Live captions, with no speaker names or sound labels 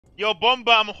Yo,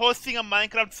 Bomba, I'm hosting a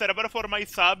Minecraft server for my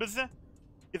subs.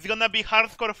 It's gonna be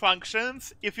hardcore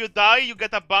functions. If you die, you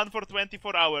get a ban for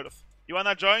 24 hours. You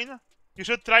wanna join? You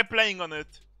should try playing on it.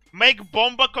 Make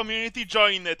Bomba community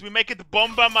join it. We make it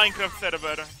Bomba Minecraft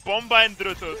server. Bomba and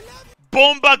Drututt.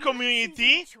 Bomba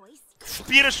community,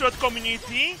 Spear Shot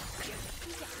community,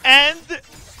 and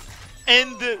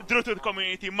Drututt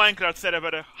community, Minecraft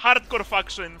server. Hardcore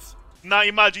factions. Now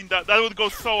imagine that. That would go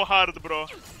so hard, bro.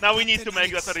 Now we need to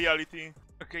make that a reality.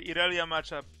 Okay, Irelia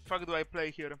matchup. Fuck do I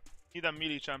play here? Need a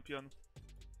melee champion.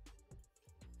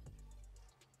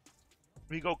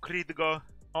 We go Creed go.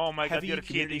 Oh my god, you're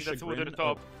kidding. That's Wither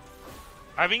top.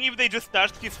 I think if they just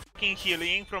touched his fucking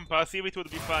healing from passive, it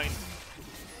would be fine.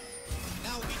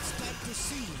 Now it's time to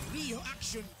see real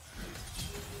action.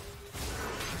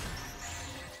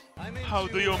 How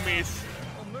do you miss?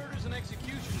 Murders and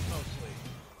executions mostly.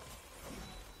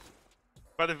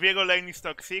 But Viego lane is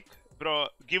toxic. Bro,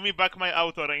 give me back my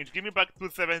auto range. Give me back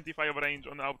 275 range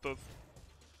on autos.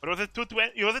 Or was it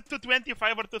 220? Was it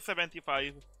 225 or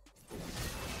 275?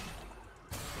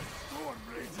 Storm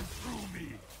blazing through me.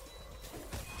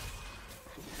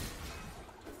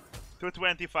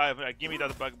 225. Give me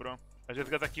that back, bro. I just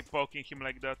gotta keep poking him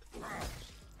like that.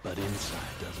 But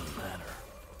inside doesn't matter.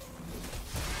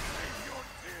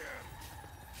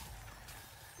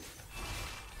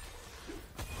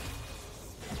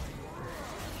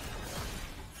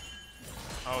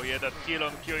 Oh yeah, that kill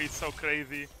on Q is so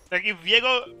crazy. Like if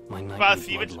Viego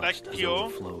passive like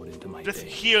Q just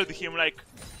healed him like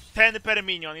 10 per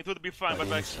minion, it would be fine, but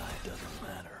like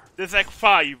there's like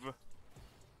 5.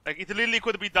 Like it literally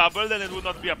could be doubled and it would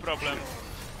not be a problem.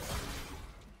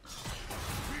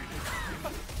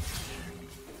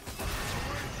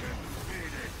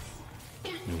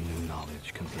 No new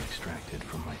knowledge can be extracted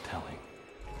from my telling.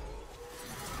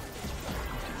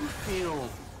 Do you feel...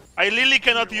 I literally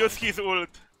cannot use his ult.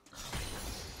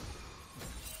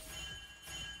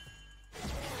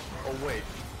 Oh wait.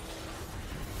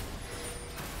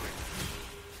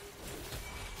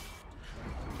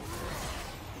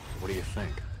 What do you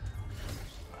think?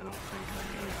 I don't think I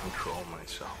can control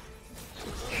myself.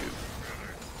 Shoot.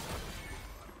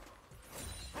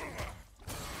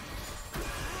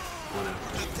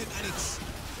 Captain Alex.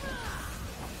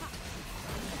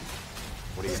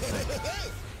 What do you think?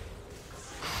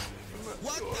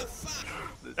 What the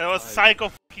fuck? That was psycho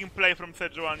fucking play from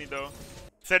Sejuani though.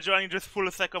 Sejuani just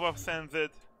full psycho of sends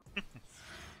it.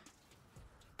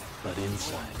 But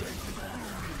inside doesn't matter.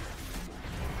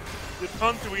 You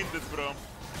don't win this, bro.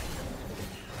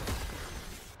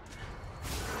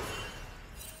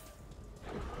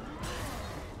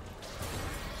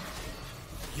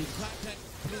 You can't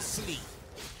please sleep.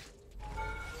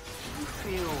 You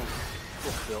feel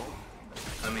fulfilled?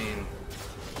 I mean,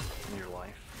 in your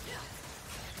life?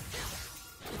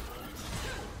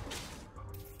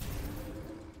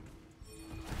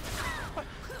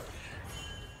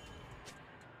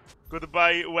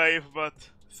 Goodbye, wave, but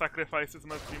sacrifices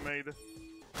must be made.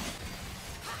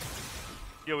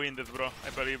 You win this, bro, I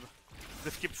believe.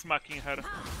 Just keep smacking her.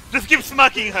 Just keep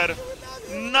smacking her!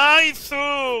 Nice!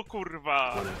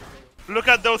 Kurwa! Look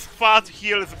at those fat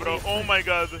heals, bro. Oh my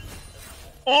god.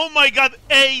 Oh my god,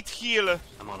 8 heal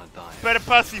I'm on a diet. per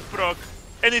passive proc.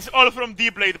 And it's all from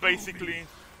D-Blade, basically.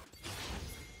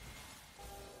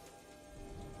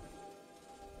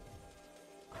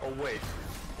 Oh wait.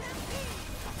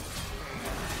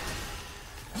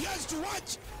 Yes, to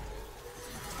what?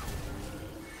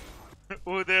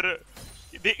 Udyr.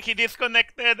 He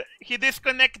disconnected. He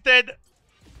disconnected.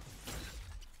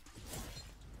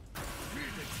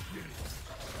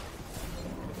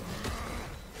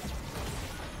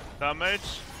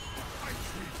 Damage.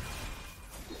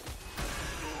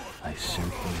 I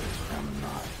simply am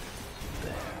not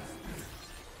there.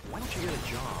 Why don't you get a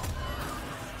job?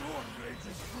 Storm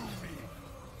blazes through me.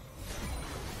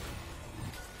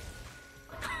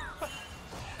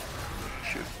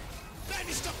 Shoot. Then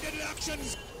stop your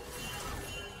actions.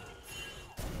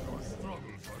 Your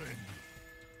struggles are ending.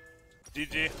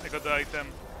 GG, I got the item.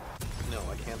 No,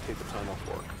 I can't take the time off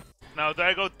work. Now, do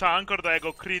I go tank or do I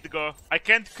go crit go? I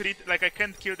can't crit, like I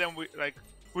can't kill them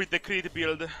with the crit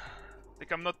build.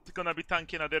 Like I'm not gonna be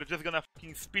tanky now, they're just gonna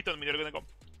fucking spit on me, they're gonna go.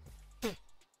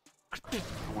 I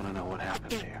wanna know what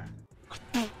happened here.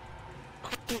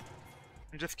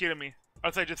 And just kill me.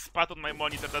 Also I just spat on my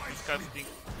monitor, that's disgusting.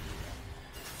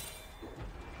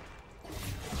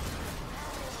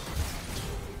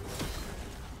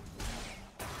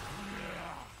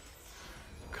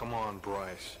 Come on,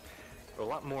 Bryce. There are a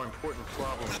lot more important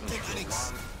problems than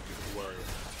Alex.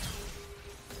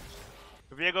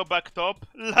 Viego back top.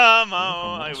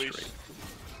 Lama, I wish.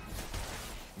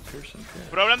 Pearson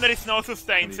could. Problem there is no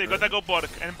sustain, so you gotta go Bork.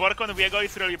 And Bork on Viego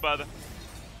is really bad.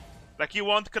 Like, you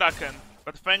want Kraken.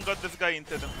 But thank god this guy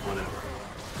inted. Whatever.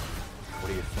 What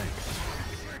do you think?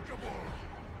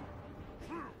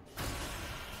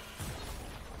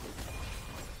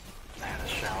 I had a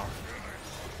shower.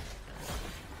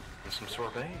 Get some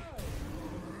sorbet.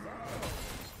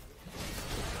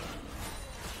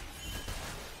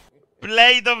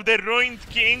 Blade of the Ruined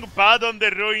King, bad on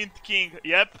the Ruined King.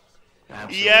 Yep.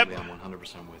 Absolutely, Yep. I'm 100%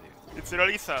 with you. It's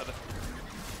really sad.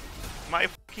 My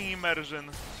fucking immersion.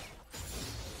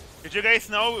 Did you guys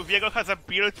know Viego has a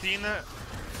built-in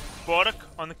Bork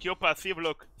on Q passive?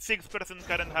 Look, 6%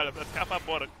 current health. That's half a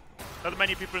Bork. Not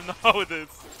many people know this.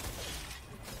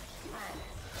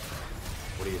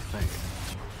 What do you think?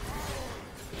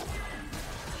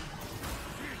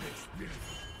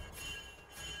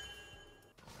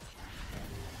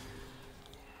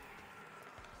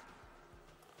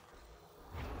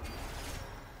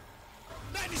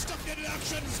 Nanny, stop your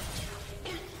reactions!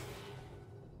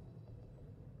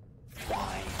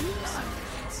 Why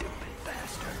not, stupid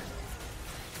bastard?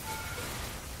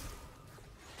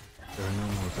 There are no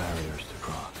more barriers to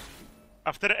cross.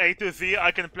 After A to Z,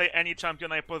 I can play any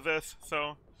champion I possess,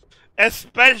 so...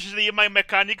 Especially my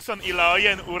mechanics on Eloy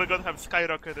and Urgot have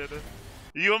skyrocketed.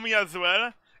 Yumi as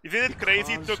well. Isn't it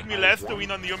crazy? It took me less to win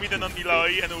on Yumi than on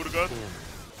Eloy and Urgot.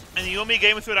 And Yumi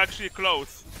games were actually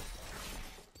close.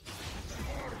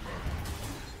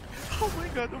 Oh my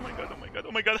god, oh my god, oh my god,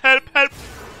 oh my god, help, help!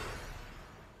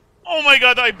 Oh my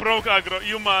god, I broke aggro.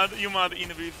 You mad,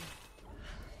 Invis.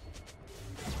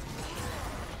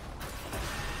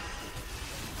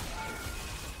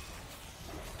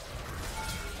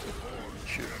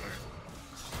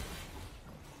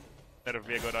 There,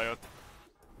 Viego Riot.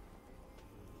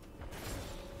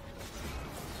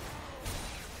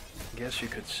 Guess you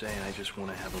could say I just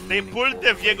want to have a They pulled the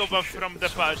Viego buff from the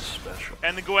patch.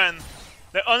 And Gwen.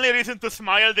 The only reason to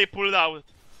smile, they pulled out.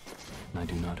 I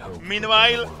do not hope.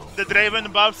 Meanwhile, the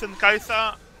Draven buffs and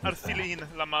Kaisa are still in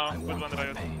Lama I with want one my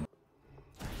Riot. pain.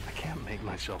 I can't make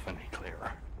myself any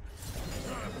clearer.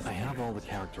 I have all the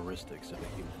characteristics of a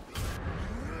human being.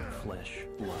 Flesh,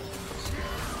 blood, skin.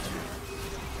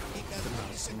 He doesn't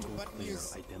listen to what Clear,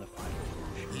 news. identifiable.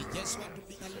 He just want to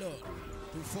be alone,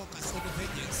 to focus on the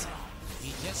vengeance.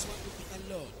 He just want to be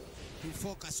alone, to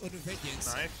focus on the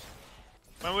vengeance. Nice.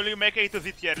 When will you make A to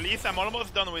Z tier list? I'm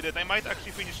almost done with it. I might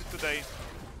actually finish it today.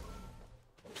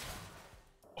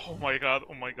 Oh my god,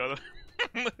 oh my god.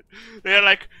 They're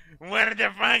like, where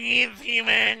the fuck is he,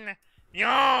 man?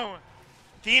 Yo!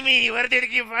 Timmy, where did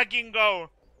he fucking go?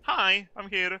 Hi, I'm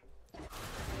here.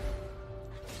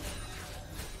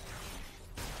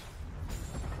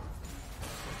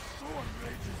 Storm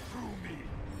rages through me.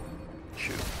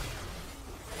 Shoot.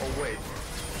 Oh wait.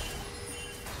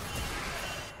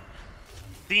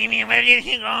 Timmy, where did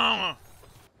he go?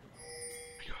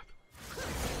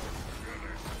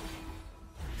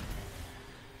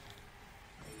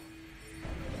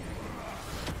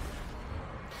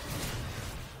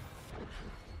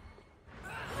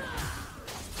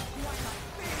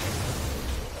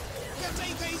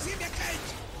 Undertaker is in the cage!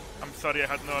 I'm sorry, I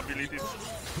had no abilities. Do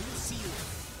you see you?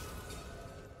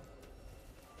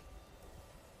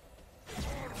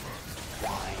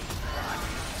 Why not,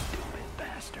 stupid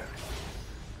bastard?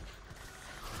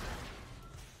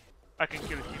 I can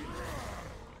kill him.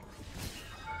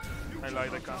 I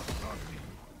lied, I can't.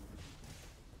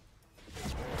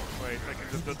 Wait, I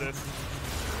can just do this.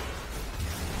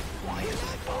 Why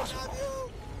isn't it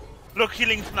possible? Look,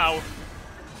 healing now.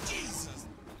 Jesus!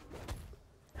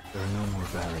 There are no more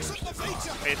barriers Shut to the cross.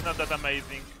 feature! Okay, it's not that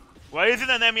amazing. Why is it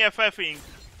an MEFFing?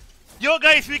 Yo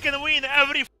guys, we can win!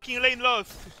 Every fucking lane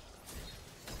lost!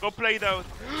 Go play it out.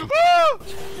 Woo!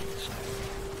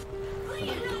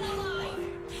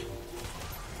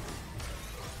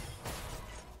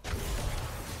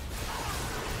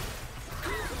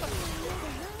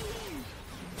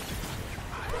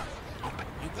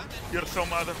 You're so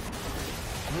mad.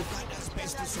 Uganda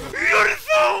space to solve. You're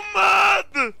so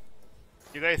mad!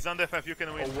 You guys don't FF, you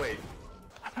can win. Oh wait.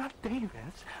 I'm not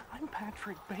Davis. I'm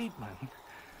Patrick Bateman.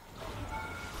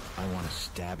 I want to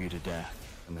stab you to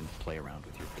death and then play around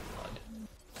with your blood.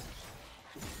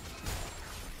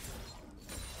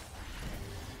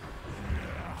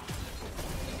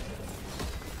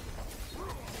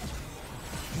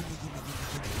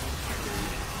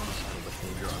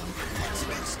 What's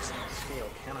next? Scale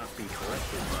cannot be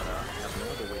corrected, but I have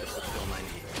no other way to fulfill my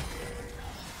need.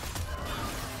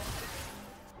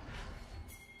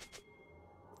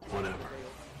 Whatever.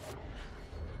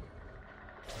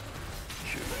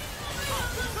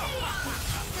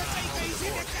 Undertaker is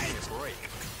in the cage! Break.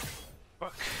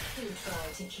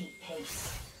 try to keep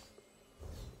pace.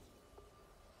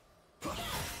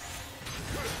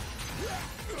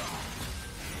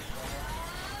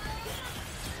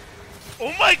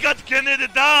 Oh my god, Kennedy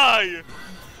die!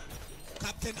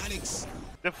 Captain Alex.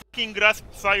 The fucking grasp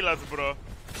Silas, bro.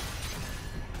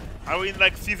 Are we in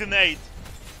like season 8?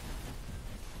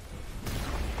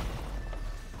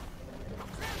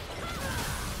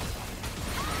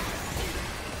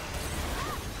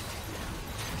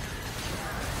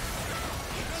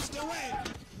 That's the way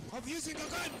of using a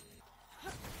gun.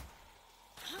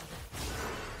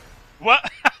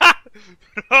 What?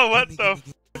 Bro, what the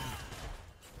f-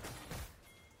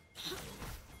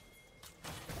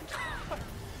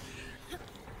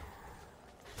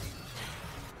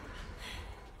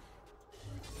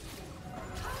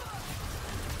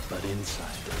 But inside,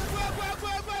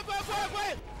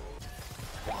 Wait.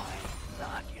 why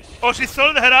not? You see? Oh, she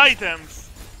sold her items!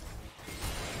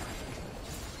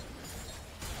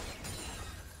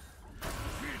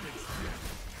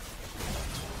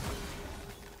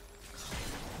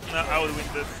 No, I will win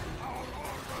this.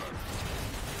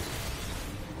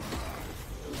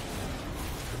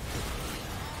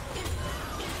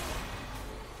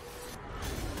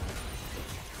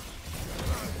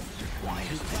 Why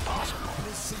is it possible?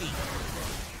 Silly.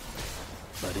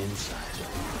 But inside,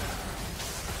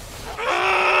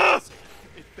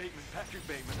 It's Bateman, Patrick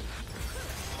Bateman.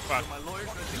 Fuck. My lawyers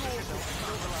are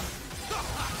thinking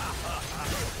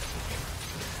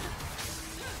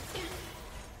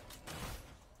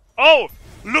Oh!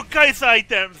 Look guys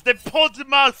items! The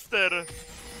Podmaster!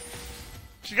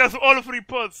 She has all 3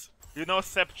 pods! You know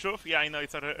Sep Chuff? Yeah, I know,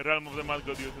 it's a Realm of the Mad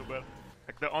God YouTuber.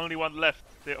 Like the only one left.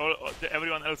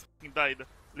 Everyone else fucking died.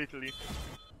 Literally.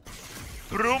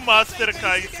 Brewmaster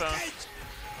Kaisa.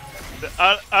 The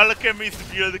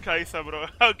Alchemist build Kaisa, bro.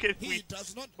 How can we...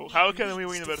 How can we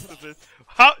win versus this?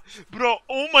 How... Bro,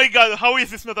 oh my god, how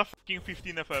is this not a fucking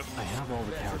 15 FF? I have all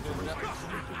the characteristics.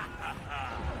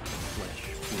 Flesh,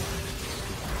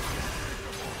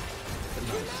 but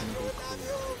not a single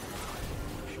clue.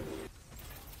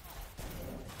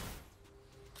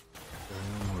 There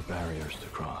are no more barriers to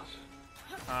cross.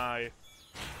 Aye.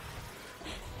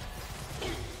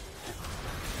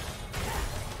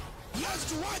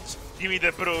 Give me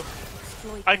the brew.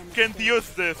 I can't use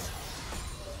this.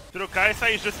 True, Kaisa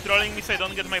is just trolling me so I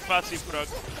don't get my passive proc.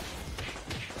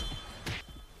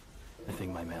 I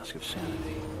think my mask of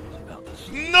sanity is about to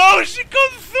slip. No, she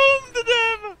consumed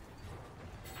them!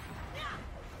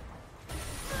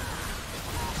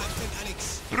 Captain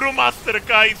Alex. Brewmaster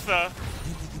Kaisa.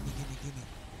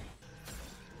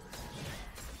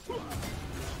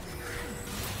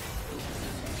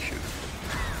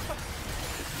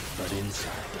 But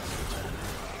inside,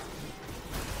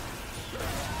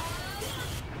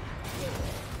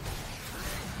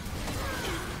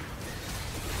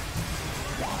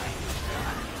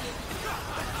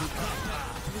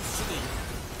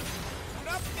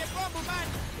 Drop the bomb, man.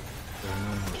 there are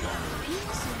no more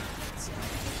barriers.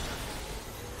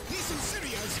 This is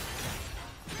serious.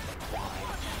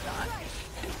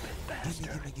 Stupid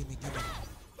bastard. Gimme.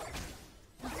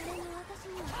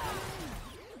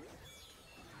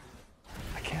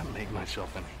 I can't make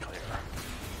myself any clearer.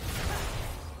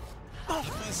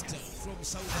 Master from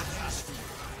Southern Hemisphere.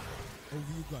 Oh,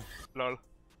 you got. Lol.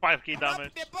 5k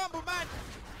damage. The bomb, man.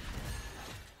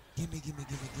 Gimme.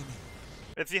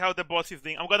 Let's see how the boss is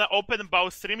doing. I'm gonna open Bow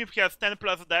stream if he has 10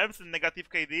 plus devs and negative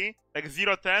KD. Like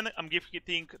 0-10, I'm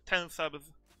giving 10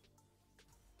 subs.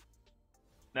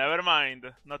 Never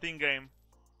mind. Not in game.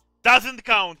 Doesn't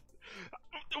count.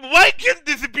 Why can't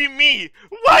this be me?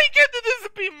 Why can't this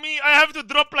be me? I have to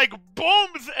drop like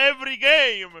bombs every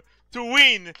game to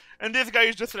win. And this guy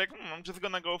is just like, I'm just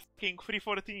gonna go fucking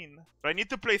 314. I need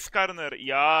to play Skarner.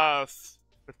 Yes.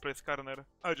 Let's play Skarner.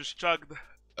 I just chugged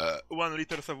 1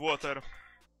 liter of water.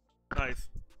 Nice.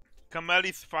 Kamel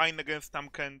is fine against Tam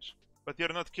Kench. But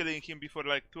you're not killing him before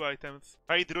like 2 items.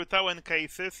 I Drututt when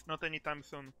cases, not anytime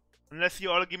soon. Unless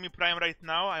you all give me Prime right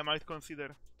now, I might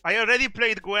consider. I already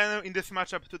played Gwen in this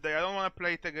matchup today, I don't wanna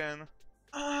play it again.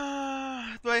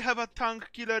 Do I have a tank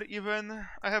killer even?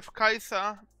 I have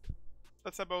Kaisa.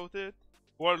 That's about it.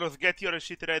 Warlords, get your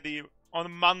shit ready.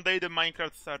 On Monday the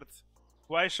Minecraft starts.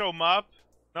 Why show map?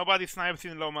 Nobody snipes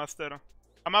in Lowmaster.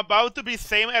 I'm about to be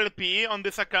same LP on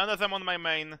this account as I'm on my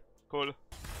main. Cool.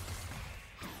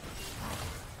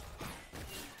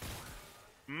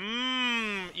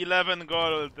 11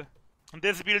 gold.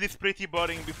 This build is pretty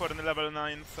boring before the level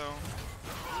 9, so...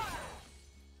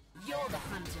 You're the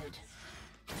hunted.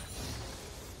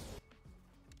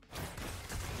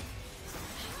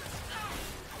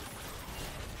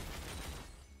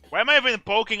 Why am I even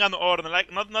poking on Ornn?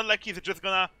 Like, not like he's just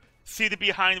gonna sit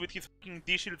behind with his fucking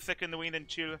D-shield second wind and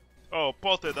chill. Oh,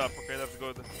 potted up. Okay, that's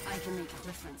good. I can make a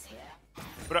difference here.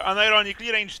 But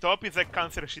unironically, range top is like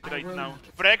cancer shit right now.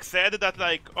 Frek said that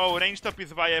like, oh, range top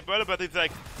is viable, but it's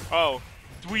like, oh,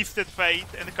 twisted fate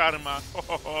and karma.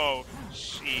 Oh,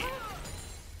 shit.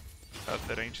 That's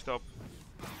the range top.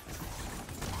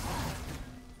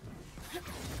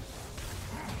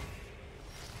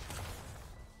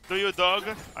 Do you, dog?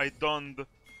 I don't.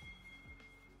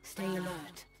 Stay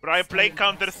alert. Bro, I played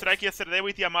Counter-Strike yesterday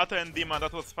with Yamato and Dima.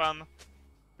 That was fun.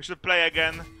 We should play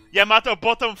again. Yamato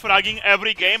bottom fragging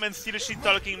every game and still shit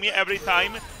talking me every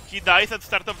time he dies at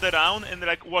start of the round and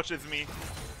like watches me.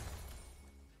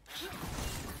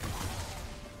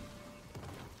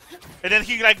 And then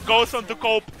he like goes on to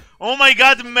cope. Oh my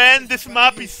god, man, this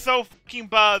map is so fucking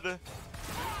bad.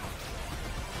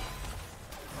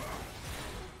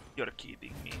 You're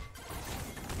kidding me.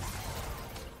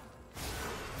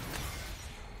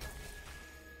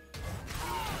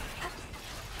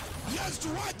 Just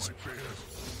watch!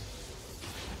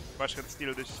 Watch can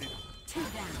steal this shit. 2 down.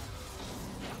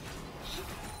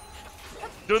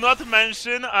 Do not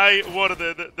mention I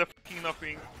worded the fucking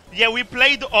nothing. Yeah, we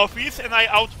played Office and I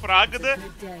outfragged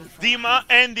Dima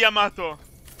and Yamato.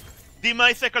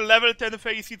 Dima is like a level 10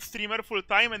 face-hit streamer full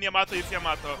time and Yamato is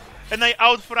Yamato. And I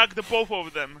outfragged both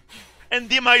of them. And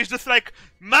Dima is just like,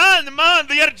 man,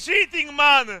 they are cheating,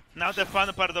 man! Now the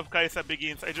fun part of Kai'Sa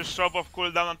begins. I just shove off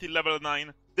cooldown until level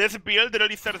 9. This build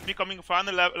really starts becoming fun,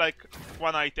 like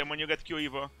one item when you get Q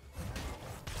Evo.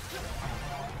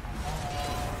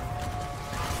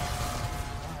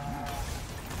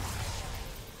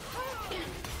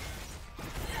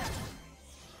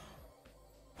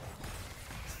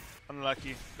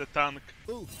 Unlucky, the tank.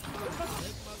 Ooh.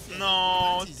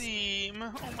 No, team.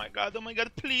 Oh my god,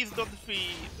 please don't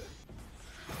feed.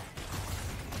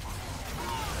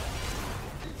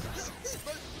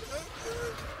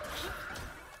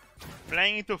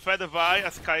 Playing into Fed Vi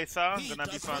as Kai'Sa, gonna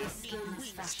be fun.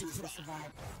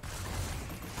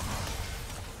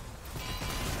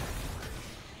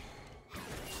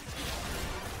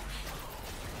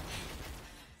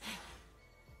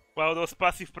 Wow, those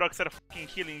passive procs are fucking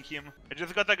healing him. I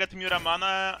just gotta get Mura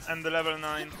mana and level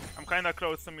 9. I'm kinda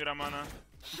close to Mura mana.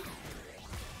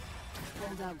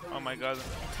 Oh my god.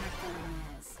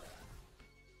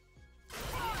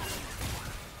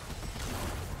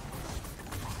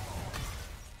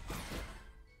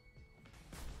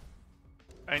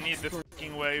 I need the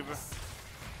fucking wave.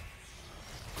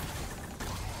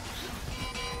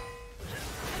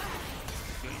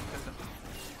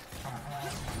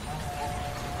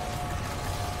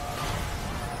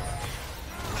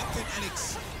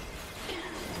 Alex.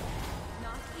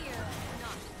 Not here,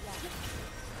 not yet.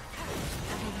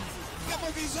 Come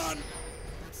on, he's on.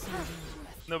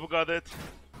 Nope, got it.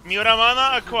 Mura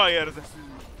mana acquired.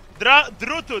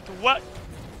 Drututt, what?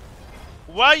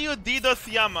 Why you DDoS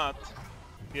Yamat?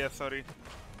 Yeah, sorry.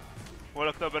 Wall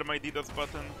October my DDoS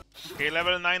button. Okay,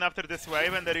 level 9 after this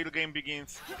wave and the real game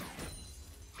begins.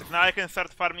 Now I can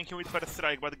start farming him with first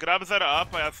strike, but grabs are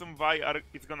up, I assume Vi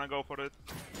is gonna go for it.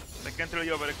 I can't really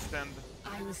overextend.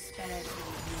 I was spared for a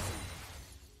reason.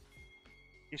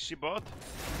 Is she bot?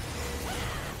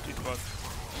 She's bot.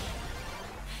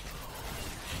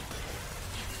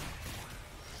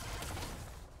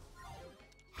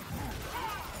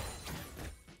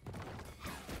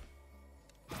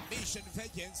 Mission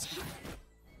vengeance.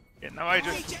 Yeah, now I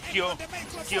just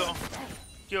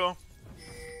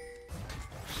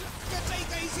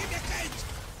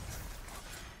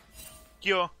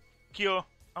Q.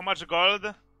 How much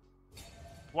gold?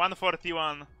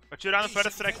 141. But you run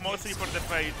first strike mostly for the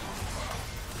fade.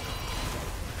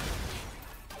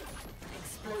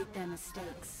 Exploit their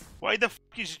mistakes. Why the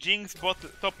fuck is Jinx bot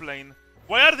top lane?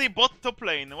 Why are they bot top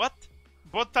lane? What?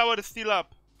 Bot tower is still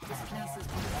up. This place is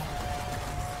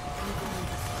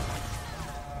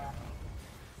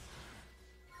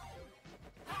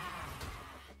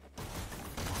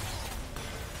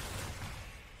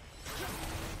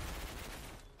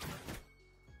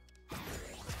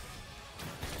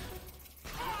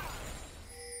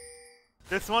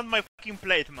Just want my fucking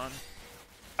plate, man.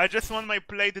 I just want my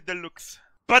plate deluxe.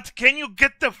 But can you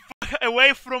get the fuck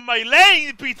away from my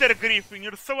lane, Peter Griffin?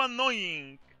 You're so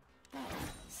annoying.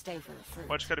 stay for the fruit.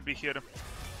 Watch her be here. Will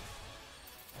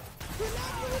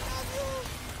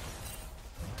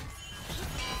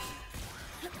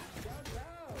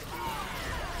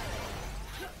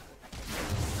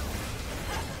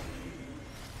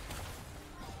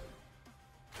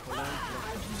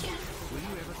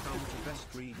you ever come to best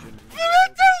region?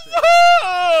 What the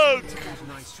fuck? It was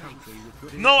nice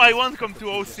No, I won't come to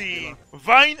OC.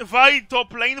 Vi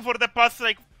top lane for the past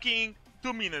like fucking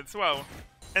 2 minutes, wow.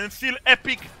 And still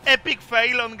epic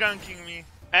fail on ganking me.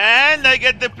 And I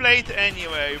get the plate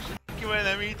anyway. Fuck you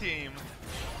enemy team.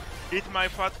 Eat my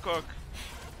fat cock.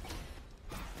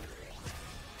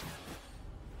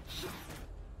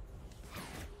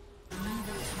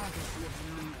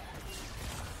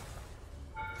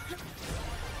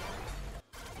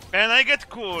 And I get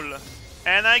cool.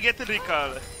 And I get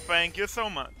recall. Thank you so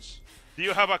much. Do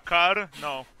you have a car?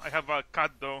 No, I have a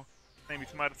cat though. Name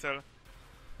is Marcel.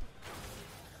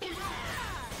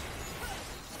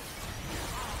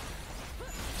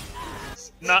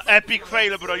 Nah, epic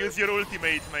fail, bro. Use your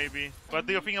ultimate, maybe. What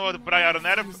do you think about Briar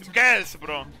nerf? Guess,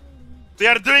 bro. They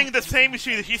are doing the same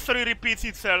shit. History repeats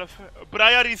itself.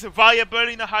 Briar is viable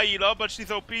in a high elo, but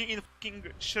she's OP in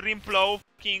fucking shrimp low,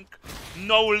 fucking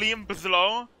no limbs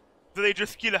low. So they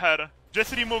just kill her.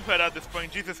 Just remove her at this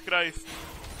point. Jesus Christ.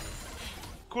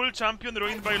 Cool champion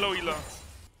ruined by low elo.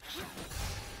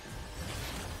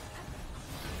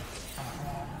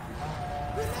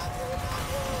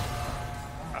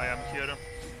 I am here.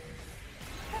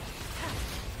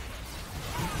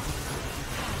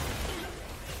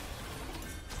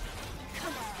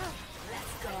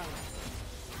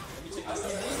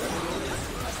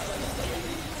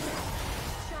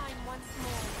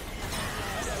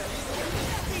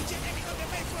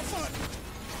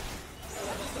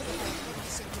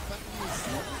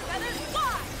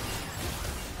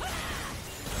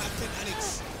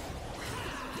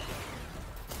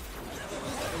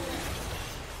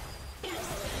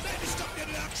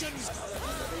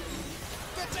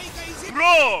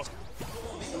 Bro!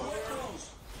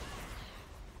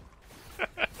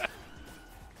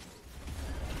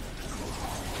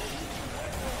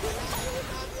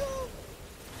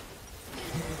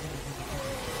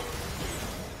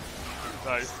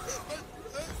 Nice.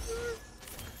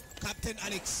 Captain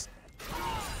Alex.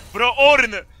 Bro,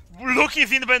 Orn! Look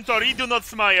his inventory, do not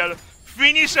smile.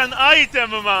 Finish an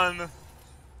item, man!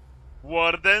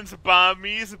 Wardens,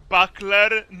 Bummies,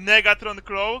 Buckler, Negatron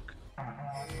Cloak.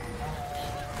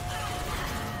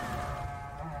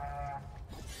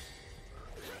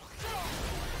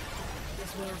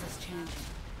 This world is changing.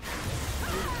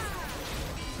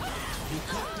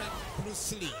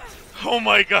 Oh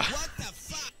my god. What the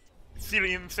fuck? Still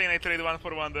insane, I trade 1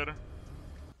 for Wonder.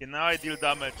 Okay, now I deal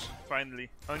damage, finally.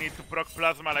 I need to proc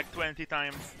Plasma like 20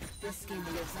 times. This scheme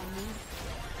lives on me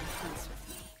and thinks with me.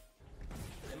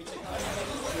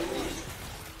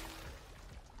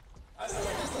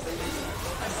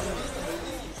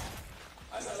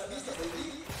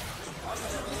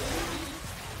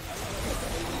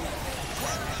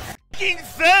 King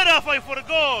Seraph, I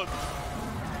forgot!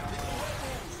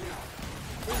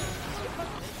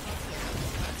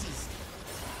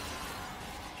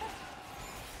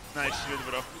 Nice shield,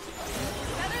 bro.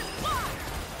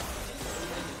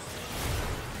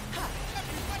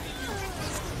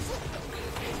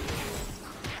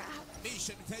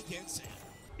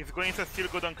 If Gwyneth is still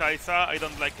good on Kai'Sa, I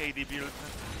don't like AD build.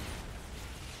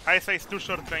 Kai'Sa is too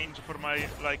short range for my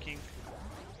liking.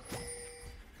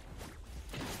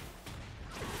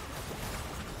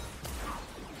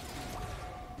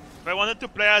 If I wanted to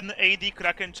play an AD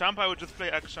Kraken champ, I would just play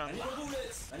action.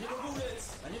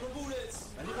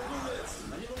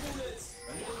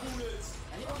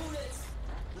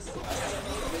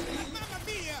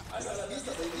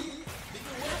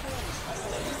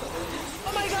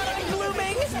 Oh my god, I'm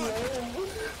blooming!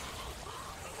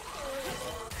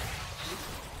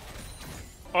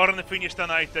 Ornn finished an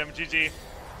item, GG.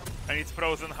 And it's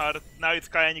Frozen Heart. Now it's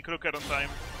Kaeni Kruger on time.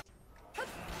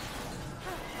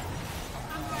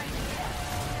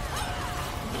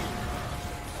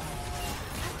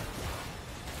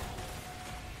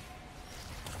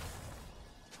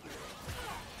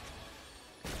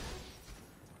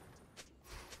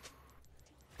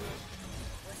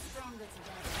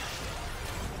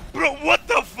 Bro, what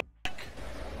the fuck?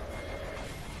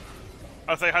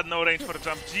 As I had no range for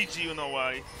jump. GG, you know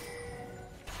why.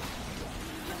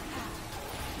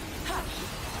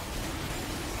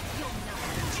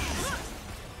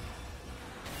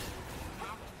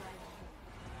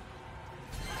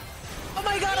 Oh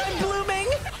my god, I'm blooming!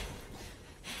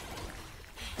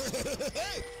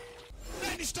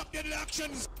 Let me stop your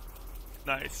actions.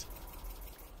 Nice.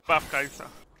 Buff Kai'Sa.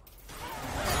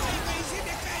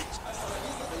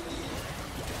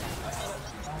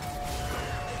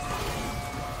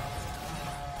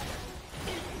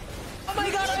 Oh my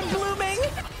god, I'm blooming!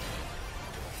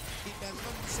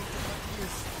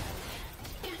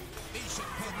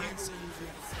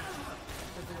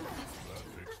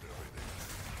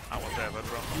 Ah, whatever,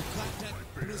 bro. You contact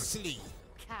Bruce Lee.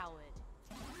 Coward.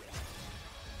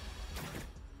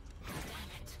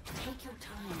 Damn it. Take your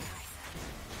time.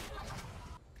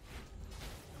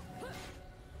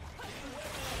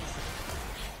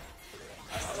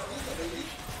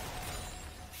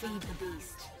 Feed the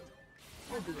beast.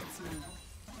 Will be its meal.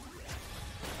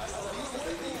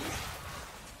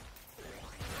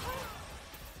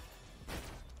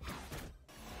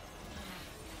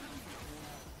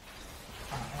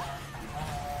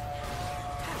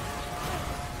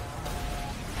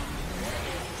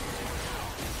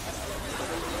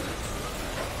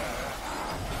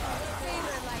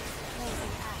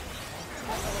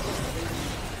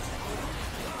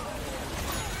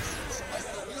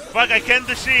 Fuck, I can't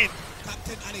do shit.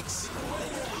 Captain Alex.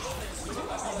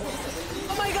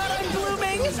 Oh my god, I'm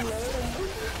blooming! Another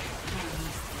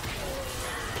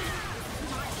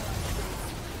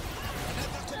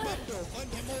commando on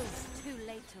the move. Too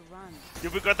late to run. You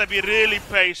gotta be really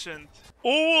patient.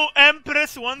 Oh,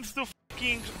 Empress wants to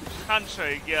fucking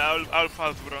handshake. Yeah, I'll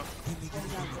pass, bro. Attack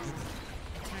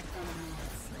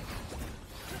enemies.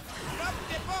 Drop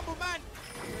the bomb, man.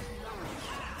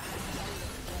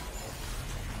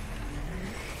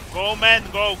 Go, man,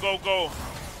 go, go, go.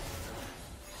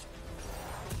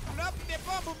 Drop the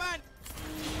bomb, man.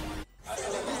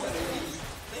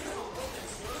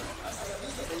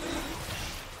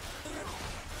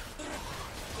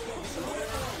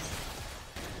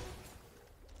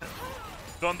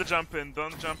 Don't jump in,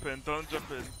 don't jump in, don't jump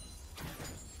in.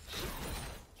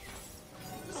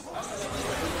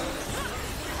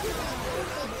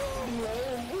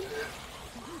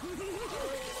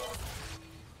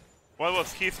 What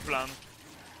was his plan?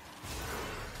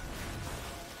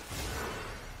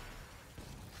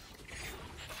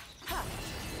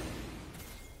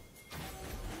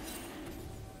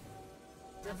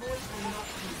 The void will not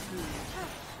consume.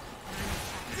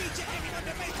 DJ aiming on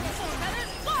the microphone.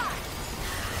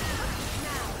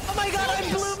 Oh my god, I'm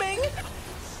blooming!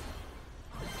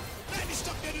 Let me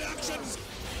stop the reactions.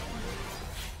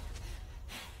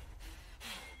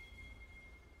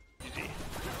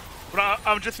 Bro,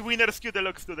 I'm just winner skew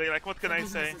deluxe today, like what can I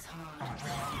say? This is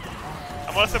hard.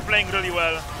 I'm also playing really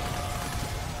well.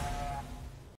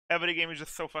 Every game is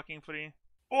just so fucking free.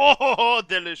 Oh,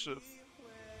 delicious.